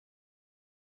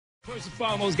First and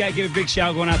foremost, gotta give a big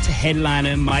shout going out to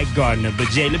headliner Mike Gardner. But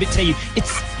Jay, let me tell you,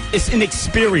 it's an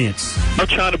experience. I'm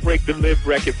trying to break the live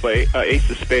record for Ace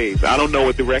of Spades. I don't know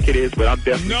what the record is, but I'm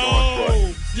definitely going for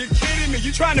it. You're kidding me.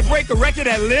 You trying to break a record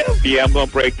at live? Yeah, I'm gonna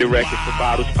break the record for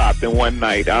bottles popped in one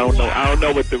night. I don't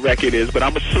know what the record is, but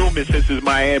I'm assuming since it's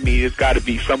Miami, it's got to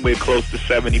be somewhere close to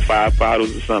 75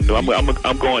 bottles or something.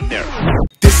 I'm going there.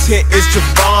 This hit is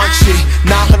Givenchy,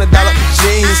 $900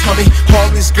 jeans, homie. All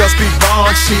these girls be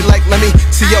raunchy, like let me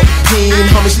see your peen,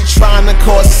 homie. She trying to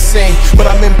cause a scene, but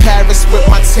I'm in Paris with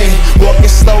my team, walking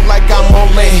slow like I'm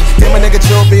on lane. Damn, a nigga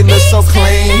jewelry look so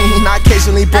clean. I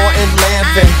occasionally bought in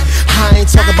Lambin. I ain't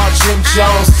talking about Jim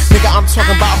Jones, nigga. I'm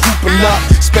talking about hooping up,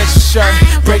 special shirt,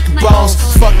 breaking bones.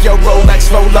 Fuck your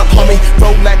Rolex, roll up, homie.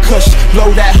 Roll that kush,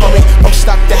 blow that, homie. Oh,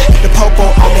 stop that, the popo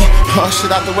on me. Oh, shit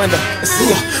out the window. Let's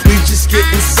see ya. We just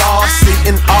getting saucy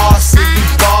and RC, we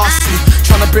bossy.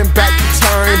 Tryna bring back the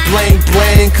turn, bling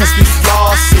bling, cause we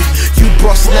flossy. You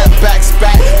brought snapbacks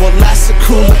back, well that's a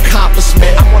cool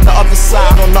accomplishment. I'm on the other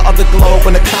side, on the other globe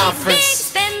in the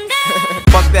conference.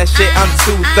 Fuck that shit, I'm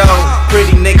too thorough.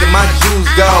 Pretty nigga, my jewels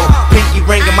go. Pinky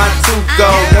ring and my tooth go.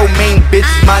 Yo main bitch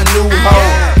is my new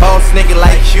hoe. Boss nigga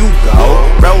like Hugo.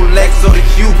 Rolex or the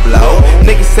Q blow.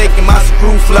 Niggas taking my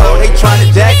screw flow. They tryna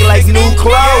jack it like new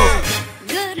clothes.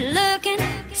 Good looking,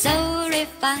 so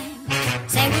refined.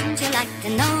 Say, wouldn't you like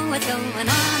to know what's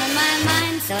going on in my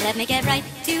mind? So let me get right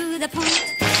to the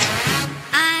point.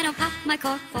 I don't pop my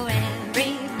cork for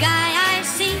every guy I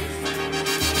see.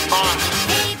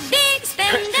 Hey, big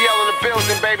spender. TL in the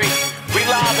building, baby. We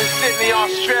live in Sydney,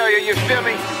 Australia, you feel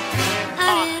me?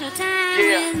 A little time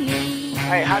with me.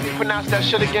 Hey, how do you pronounce that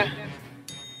shit again?